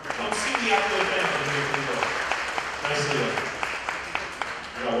 Come see me after the event. Nicely done.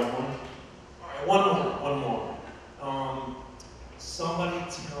 You got one more? All right, one more. Somebody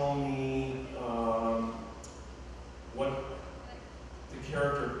tell me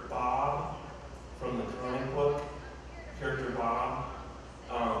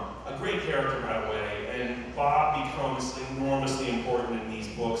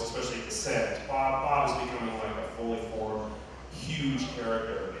ascent. Bob is becoming like a fully formed, huge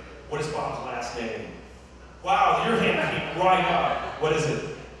character. What is Bob's last name? Wow, your hand came right up. What is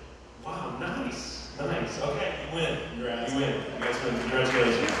it? Wow, nice. Nice. Okay, you win. You win. You guys win.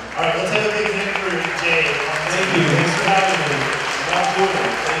 Congratulations. All right, let's have a big hand for Jay. Thank you. Thanks for having me. Love doing it.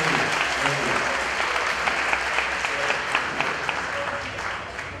 Thank you. Thank you.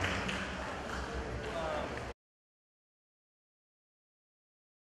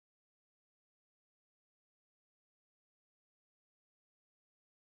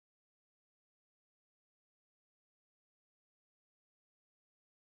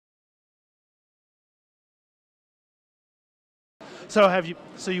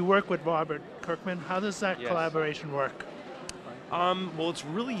 So you work with Robert Kirkman. How does that Yes. collaboration work? Well, it's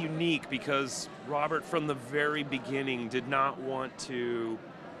really unique because Robert, from the very beginning, did not want to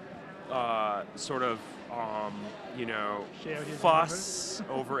sort of, Share his fuss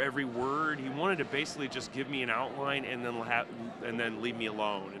over every word. He wanted to basically just give me an outline and then leave me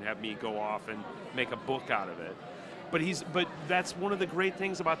alone and have me go off and make a book out of it. But that's one of the great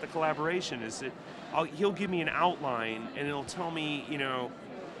things about the collaboration is that he'll give me an outline and it'll tell me,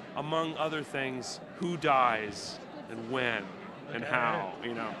 among other things, who dies and when and how,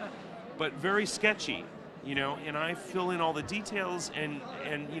 but very sketchy, and I fill in all the details and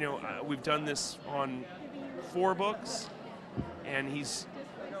we've done this on 4 books and he's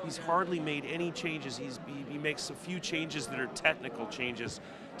hardly made any changes. He makes a few changes that are technical changes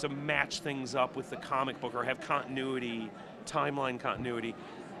to match things up with the comic book or have continuity, timeline continuity.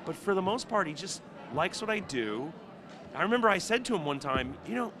 But for the most part, he just likes what I do. I remember I said to him one time,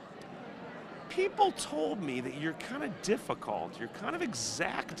 people told me that you're kind of difficult, you're kind of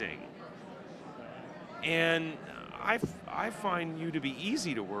exacting. And I find you to be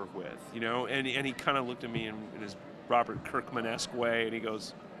easy to work with, and he kind of looked at me in his Robert Kirkman-esque way, and he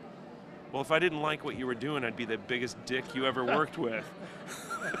goes, well, if I didn't like what you were doing, I'd be the biggest dick you ever worked with.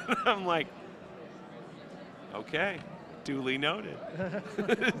 I'm like, okay, duly noted.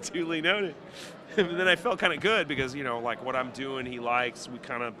 Duly noted. And then I felt kind of good because, like what I'm doing, he likes. We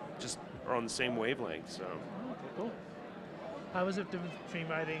kind of just are on the same wavelength, so. Okay, cool. How is it different between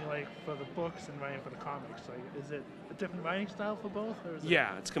writing like for the books and writing for the comics? Like, is it a different writing style for both? Or is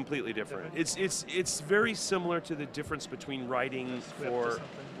Yeah, it's completely different. It's very similar to the difference between writing for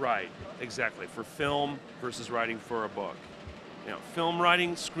right, exactly, for film versus writing for a book. Film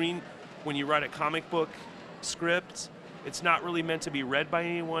writing, when you write a comic book script, it's not really meant to be read by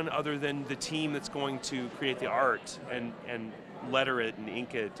anyone other than the team that's going to create the art and letter it and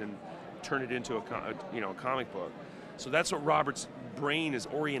ink it and turn it into a comic book. So that's what Robert's brain is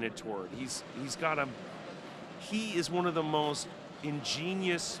oriented toward. He is one of the most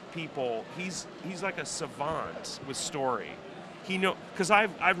ingenious people. He's like a savant with story. Because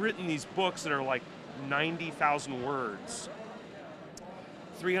I've written these books that are like 90,000 words,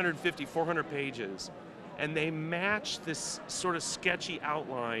 350, 400 pages, and they match this sort of sketchy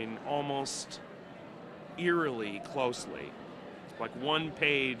outline almost eerily closely. Like one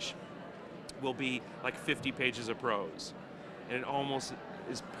page will be like 50 pages of prose, and it almost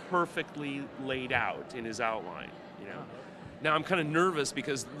is perfectly laid out in his outline. Now I'm kind of nervous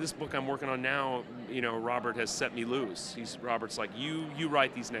because this book I'm working on now, Robert has set me loose. Robert's like, you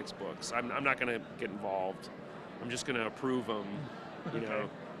write these next books. I'm not going to get involved. I'm just going to approve them. Okay.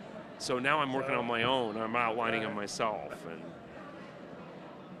 So now I'm working on my own. I'm outlining them myself,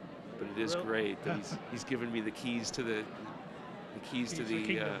 but it is great that he's given me the keys to the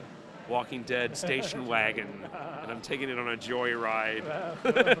Walking Dead station wagon, and I'm taking it on a joyride.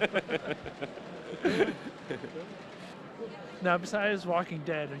 Now, besides Walking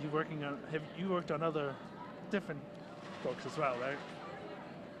Dead, have you worked on other different books as well, right?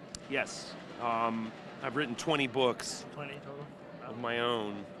 Yes, I've written 20 books. 20 total. Of my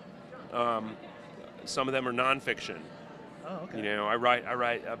own. Some of them are nonfiction. Oh, okay. I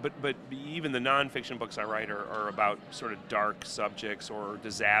write, but even the nonfiction books I write are about sort of dark subjects or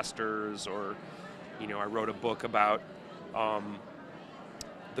disasters, or, I wrote a book about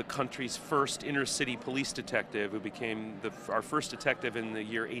the country's first inner city police detective who became our first detective in the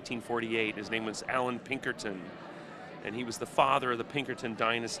year 1848. His name was Alan Pinkerton, and he was the father of the Pinkerton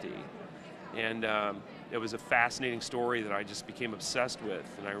dynasty. And it was a fascinating story that I just became obsessed with,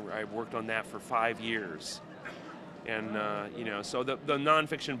 and I worked on that for 5 years. And, so the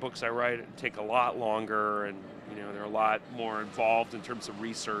nonfiction books I write take a lot longer, and, they're a lot more involved in terms of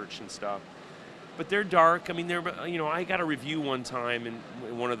research and stuff. But they're dark. I mean, I got a review one time in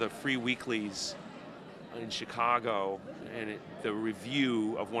one of the free weeklies in Chicago, and the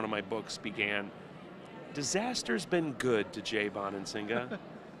review of one of my books began, "Disaster's been good to Jay Bosansinga."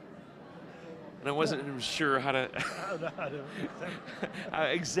 and I wasn't sure how to I don't know how to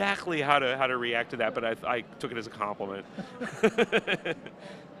exactly how to react to that, but I took it as a compliment.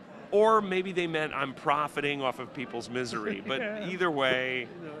 Or maybe they meant I'm profiting off of people's misery, but Yeah. either way,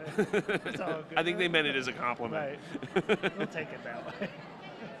 It's all good. I think they meant it as a compliment. Right. We'll take it that way.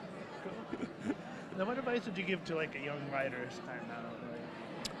 Cool. Now, what advice would you give to like a young writer starting out?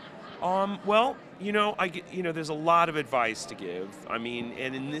 Well, you know, there's a lot of advice to give. I mean,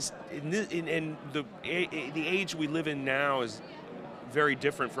 and in the age we live in now is very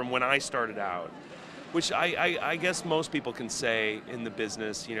different from when I started out, which I guess most people can say in the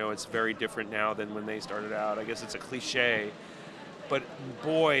business. You know, it's very different now than when they started out. I guess it's a cliche, but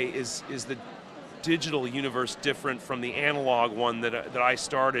boy, is the digital universe different from the analog one that I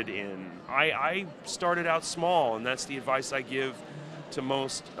started in. I started out small, and that's the advice I give to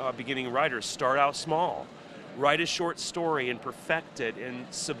most beginning writers. Start out small. Write a short story and perfect it and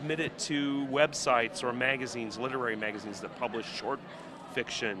submit it to websites or magazines, literary magazines that publish short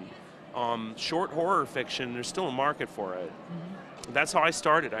fiction. Short horror fiction, there's still a market for it. Mm-hmm. That's how I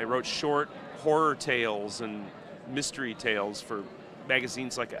started. I wrote short horror tales and mystery tales for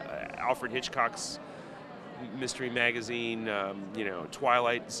magazines like Alfred Hitchcock's mystery magazine, you know,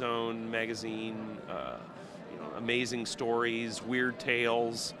 Twilight Zone magazine, Amazing Stories, Weird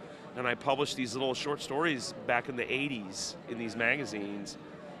Tales, and I published these little short stories back in the 80s in these magazines,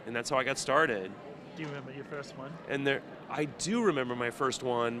 and that's how I got started. Do you remember your first one? And I do remember my first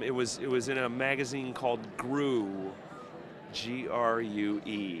one. It was in a magazine called Grue, Grue,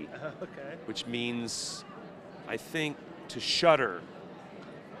 Okay. which means, I think, to shudder.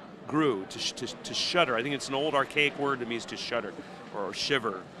 Grue, to shudder. I think it's an old archaic word that means to shudder or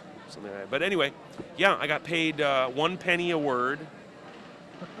shiver. Something like that. But anyway, yeah, I got paid 1 penny a word,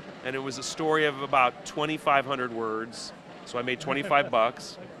 and it was a story of about 2,500 words, so I made 25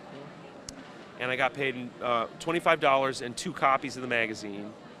 bucks, and I got paid $25 and 2 copies of the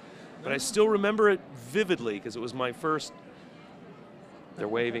magazine. But I still remember it vividly because it was my first. They're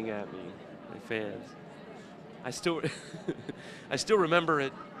waving at me, my fans. I still remember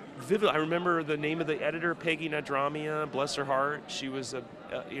it vividly. I remember the name of the editor, Peggy Nadramia, bless her heart. She was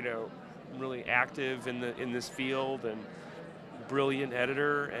really active in this field and brilliant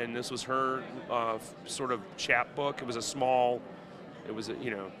editor. And this was her sort of chapbook. It was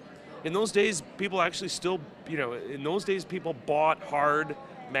in those days people actually still, in those days people bought hard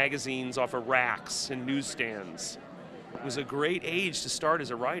magazines off of racks and newsstands. It was a great age to start as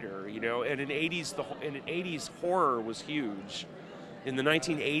a writer, and in the 80s horror was huge. In the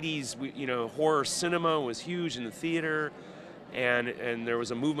 1980s, horror cinema was huge in the theater, and there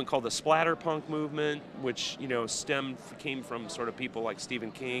was a movement called the splatterpunk movement, which came from sort of people like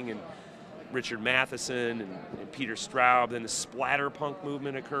Stephen King and Richard Matheson and Peter Straub. Then the splatterpunk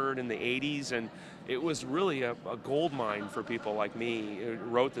movement occurred in the 80s, and it was really a gold mine for people like me who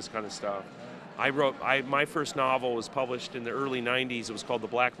wrote this kind of stuff. My first novel was published in the early 90s. It was called The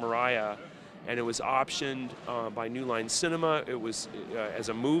Black Mariah, and it was optioned by New Line Cinema. It was as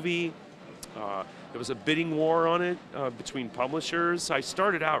a movie. There was a bidding war on it between publishers. I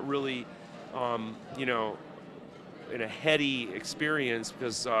started out really, in a heady experience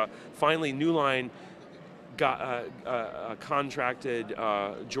because finally New Line contracted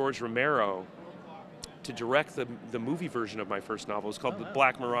George Romero to direct the movie version of my first novel. It was called The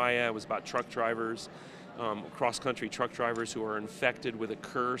Black Mariah. It was about truck drivers, cross-country truck drivers who are infected with a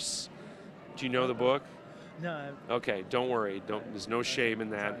curse. Do you know the book? No. Okay, don't worry. There's no shame in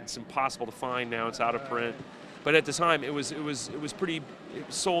that. It's impossible to find now. It's out of print. But at the time, it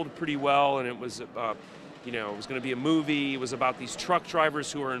sold pretty well, and it was, it was going to be a movie. It was about these truck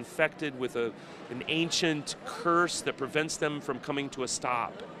drivers who are infected with an ancient curse that prevents them from coming to a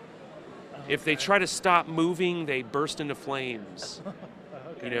stop. If they try to stop moving, they burst into flames.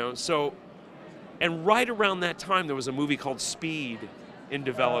 So, and right around that time, there was a movie called Speed in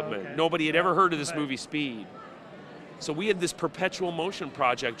development. Okay. Nobody had ever heard of this movie, Speed. So we had this perpetual motion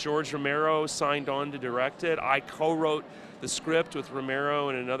project. George Romero signed on to direct it. I co-wrote the script with Romero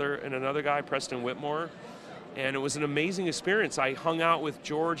and another guy, Preston Whitmore, and it was an amazing experience. I hung out with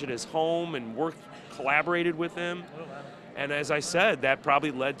George at his home and collaborated with him. And as I said, that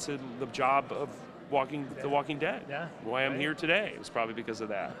probably led to the job of The Walking Dead. Yeah. Why I'm here today. It was probably because of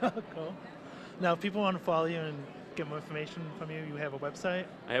that. Cool. Now, if people want to follow you and get more information from you, you have a website?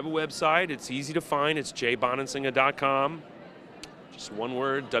 I have a website. It's easy to find. It's jaybosansinga.com. Just one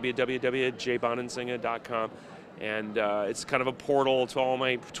word, www.jaybosansinga.com. And it's kind of a portal to all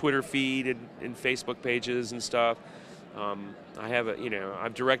my Twitter feed and Facebook pages and stuff. I have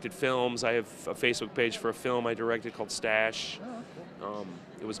I've directed films. I have a Facebook page for a film I directed called Stash. Oh,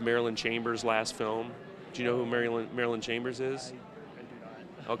 It was Marilyn Chambers' last film. Do you know who Marilyn Chambers is? I do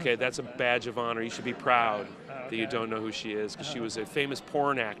not. Okay, that's a badge of honor. You should be proud that you don't know who she is, because she was a famous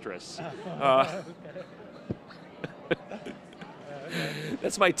porn actress.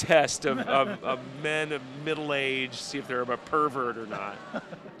 That's my test of men of middle age, see if they're a pervert or not.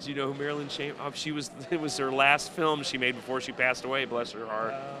 Do you know who Marilyn Chambers? It was her last film she made before she passed away. Bless her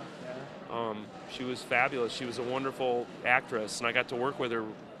heart. She was fabulous. She was a wonderful actress, and I got to work with her,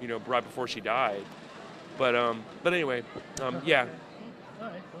 right before she died. But anyway, yeah. All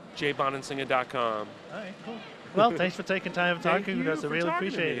right, cool. JayBosansinga.com. All right, cool. Well, thanks for taking time and talking with us. I really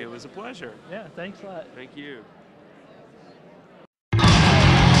appreciate it. It was a pleasure. Yeah, thanks a lot. Thank you.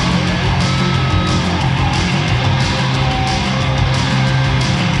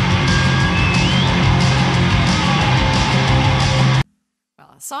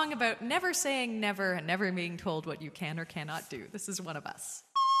 A song about never saying never and never being told what you can or cannot do. This is one of us.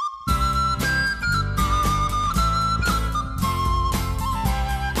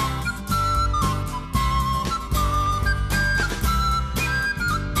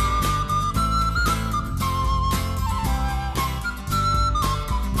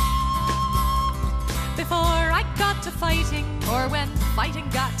 Before I got to fighting, or when fighting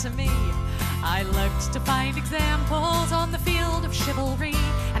got to me, I looked to find examples on the field of chivalry,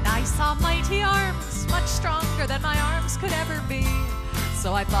 and I saw mighty arms, much stronger than my arms could ever be.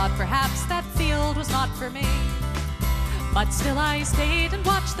 So I thought perhaps that field was not for me. But still I stayed and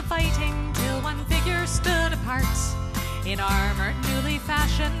watched the fighting, till one figure stood apart, in armor newly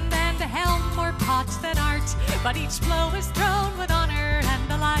fashioned, and a helm more pot than art. But each blow was thrown with honor and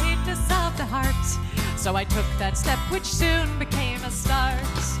the lightness of the heart. So I took that step which soon became a start.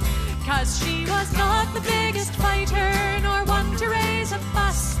 'Cause she was not the biggest fighter, nor one to raise a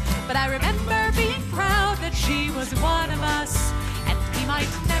fuss, but I remember being proud that she was one of us. And we might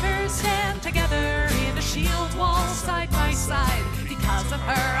never stand together in a shield wall side by side. Because of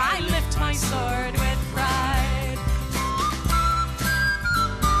her I lift my sword with pride.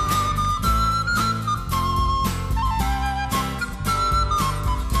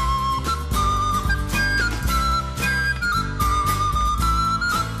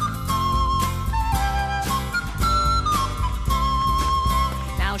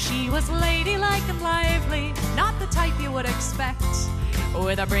 She was ladylike and lively, not the type you would expect,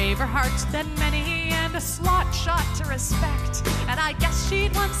 with a braver heart than many and a slot shot to respect. And I guess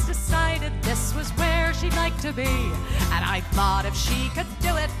she'd once decided this was where she'd like to be, and I thought if she could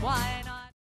do it, why not?